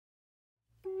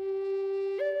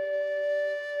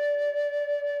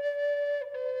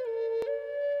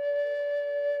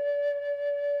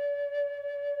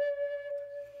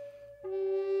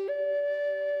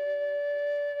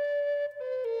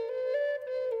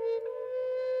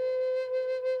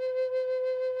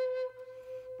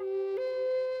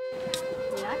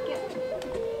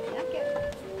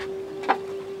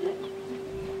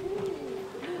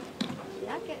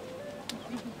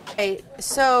Okay,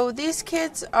 so these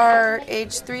kids are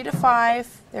age 3 to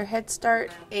 5, they're Head Start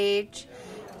age,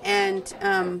 and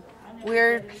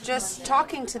we're just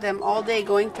talking to them all day,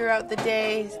 going throughout the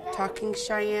day, talking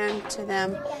Cheyenne to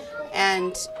them,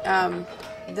 and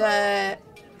the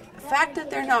fact that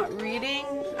they're not reading,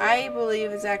 I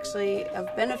believe, is actually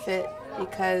of benefit,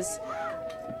 because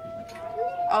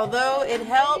although it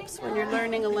helps when you're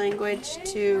learning a language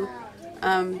to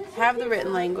have the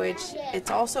written language, it's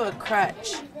also a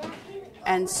crutch.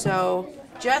 And so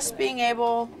just being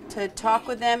able to talk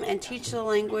with them and teach the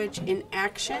language in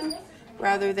action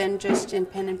rather than just in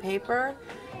pen and paper,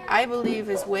 I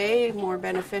believe is way more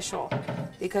beneficial,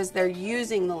 because they're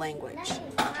using the language.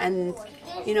 And,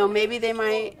 you know, maybe they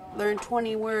might learn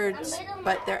 20 words,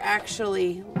 but they're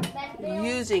actually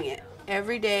using it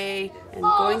every day and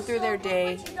going through their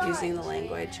day using the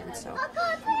language. And so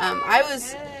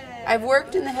I've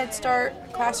worked in the Head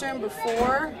Start classroom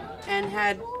before and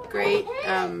had great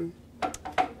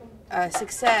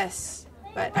success,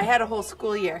 but I had a whole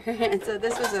school year. And so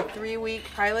this was a 3-week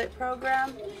pilot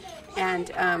program. And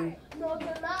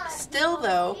still,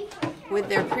 though, with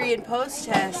their pre and post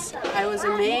tests, I was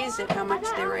amazed at how much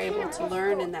they were able to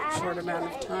learn in that short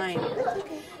amount of time.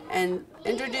 And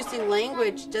introducing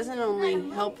language doesn't only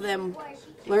help them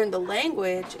learn the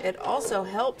language, it also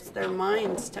helps their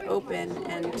minds to open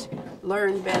and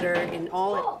learn better in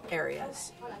all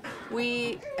areas.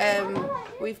 We've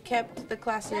kept the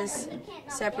classes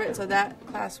separate, so that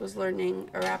class was learning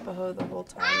Arapaho the whole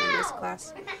time, and this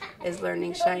class is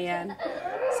learning Cheyenne.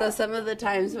 So some of the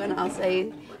times when I'll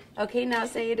say, okay, now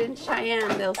say it in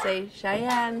Cheyenne, they'll say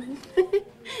Cheyenne.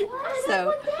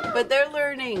 So, but they're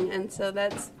learning, and so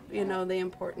that's, you know, the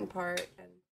important part.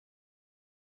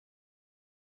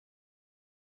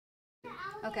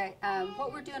 Okay,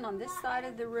 what we're doing on this side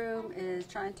of the room is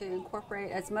trying to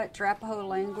incorporate as much Arapaho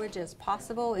language as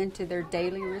possible into their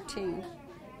daily routine.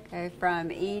 Okay,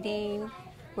 from eating,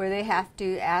 where they have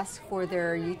to ask for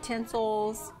their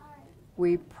utensils,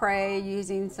 we pray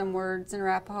using some words in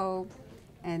Arapaho,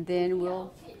 and then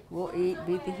we'll eat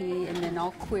bithi, and then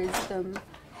I'll quiz them.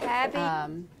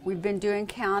 We've been doing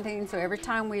counting, so every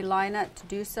time we line up to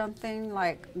do something,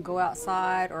 like go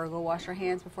outside or go wash our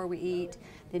hands before we eat,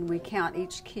 then we count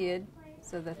each kid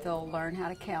so that they'll learn how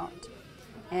to count.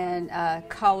 And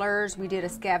colors, we did a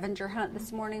scavenger hunt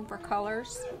this morning for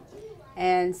colors.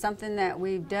 And something that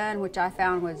we've done, which I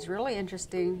found was really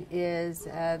interesting, is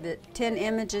the 10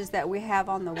 images that we have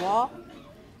on the wall,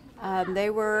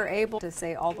 they were able to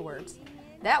say all the words.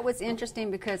 That was interesting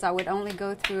because I would only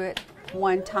go through it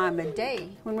one time a day.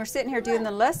 When we're sitting here doing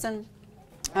the lesson,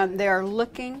 they are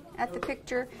looking at the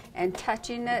picture and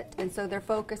touching it, and so their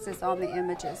focus is on the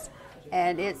images.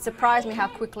 And it surprised me how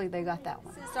quickly they got that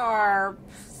one. This is our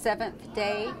 7th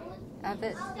day of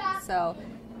it. So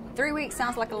 3 weeks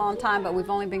sounds like a long time, but we've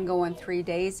only been going 3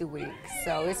 days a week.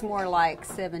 So it's more like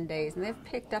 7 days. And they've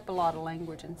picked up a lot of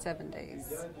language in 7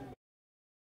 days.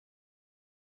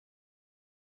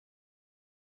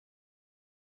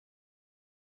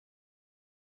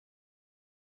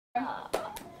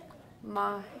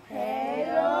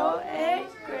 Mahelo et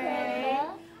gray,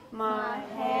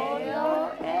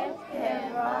 Mahelo et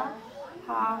hera,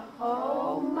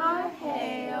 ha-ho,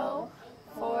 Mahelo,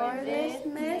 for this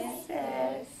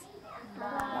misses.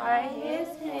 By his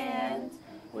hands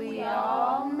we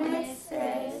all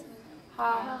misses,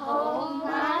 ha-ho,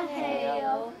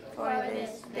 Mahelo, for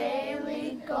this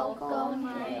daily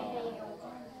go-go-mail.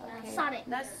 Okay. Sonnet.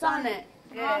 That's sonnet.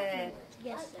 Good.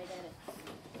 Yes, I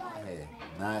got it. Hey,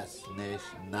 not snitch,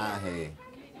 not hey.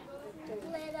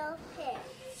 Little pig.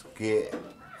 Skit,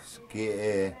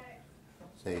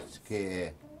 say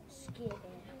skit.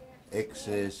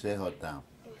 Exehotam.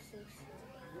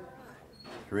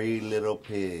 3 little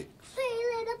pigs. 3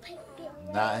 little pigs.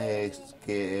 Not hey,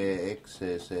 skit,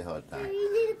 exehotam. 3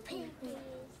 little pigs.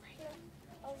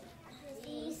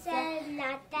 He said,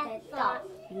 not that thought.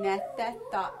 Not that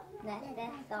thought. Not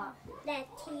that thought.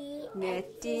 Neti,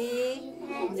 Neti,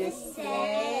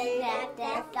 not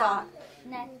that thought.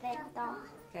 Not that thought.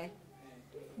 Okay.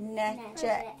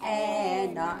 Necha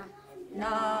ena,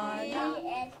 na,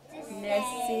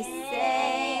 nesi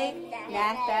say,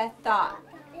 not that thought.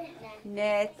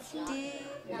 Neti,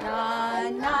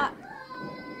 na,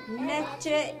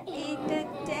 necha ita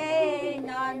day,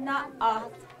 na,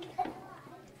 off.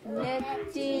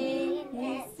 Neti,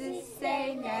 nesi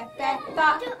say, not that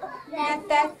thought. Not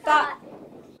that thought.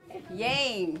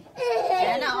 Yang.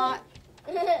 Jenna.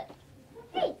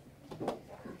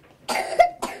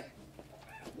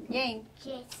 Yang.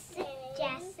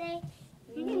 Jess.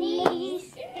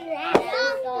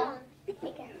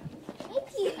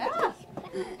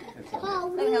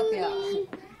 help you out.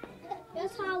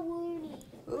 That's how Woody.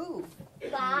 Ooh.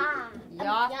 Wow.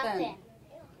 Yathen.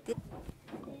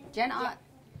 Jenna.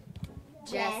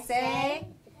 Jesse.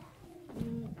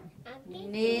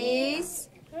 Niece.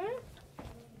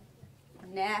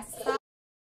 Nessa.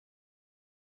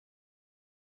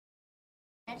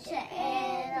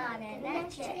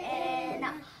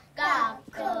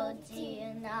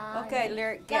 Okay,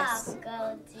 lyric guess.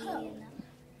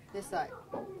 This side.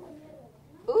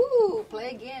 Ooh,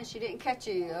 play again. She didn't catch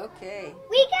you. Okay.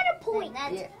 We get a point.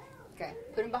 Yeah. Okay.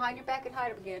 Put them behind your back and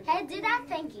hide them again. Hey, do that.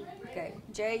 Thank you. Okay.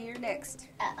 Jay, you're next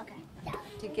Okay. Yeah.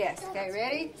 to guess. Okay,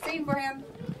 ready? Sing for him.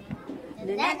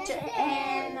 Nature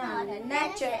Anna,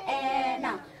 Nature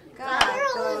Anna.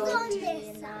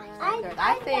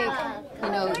 I think, you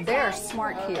know, they're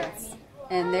smart kids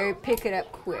and they pick it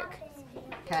up quick.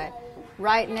 Okay.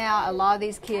 Right now, a lot of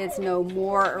these kids know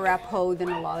more Arapaho than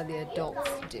a lot of the adults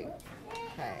do.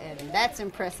 Okay. And that's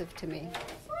impressive to me.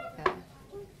 Okay.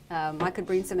 I could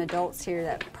bring some adults here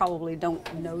that probably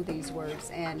don't know these words.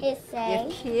 And if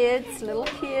kids, little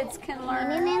kids can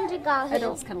learn,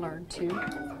 adults can learn too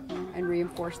and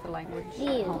reinforce the language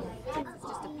at home. It's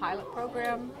just a pilot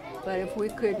program, but if we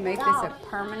could make this a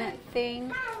permanent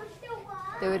thing,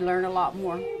 they would learn a lot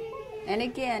more. And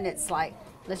again, it's like,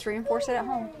 let's reinforce it at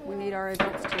home. We need our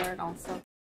adults to learn also.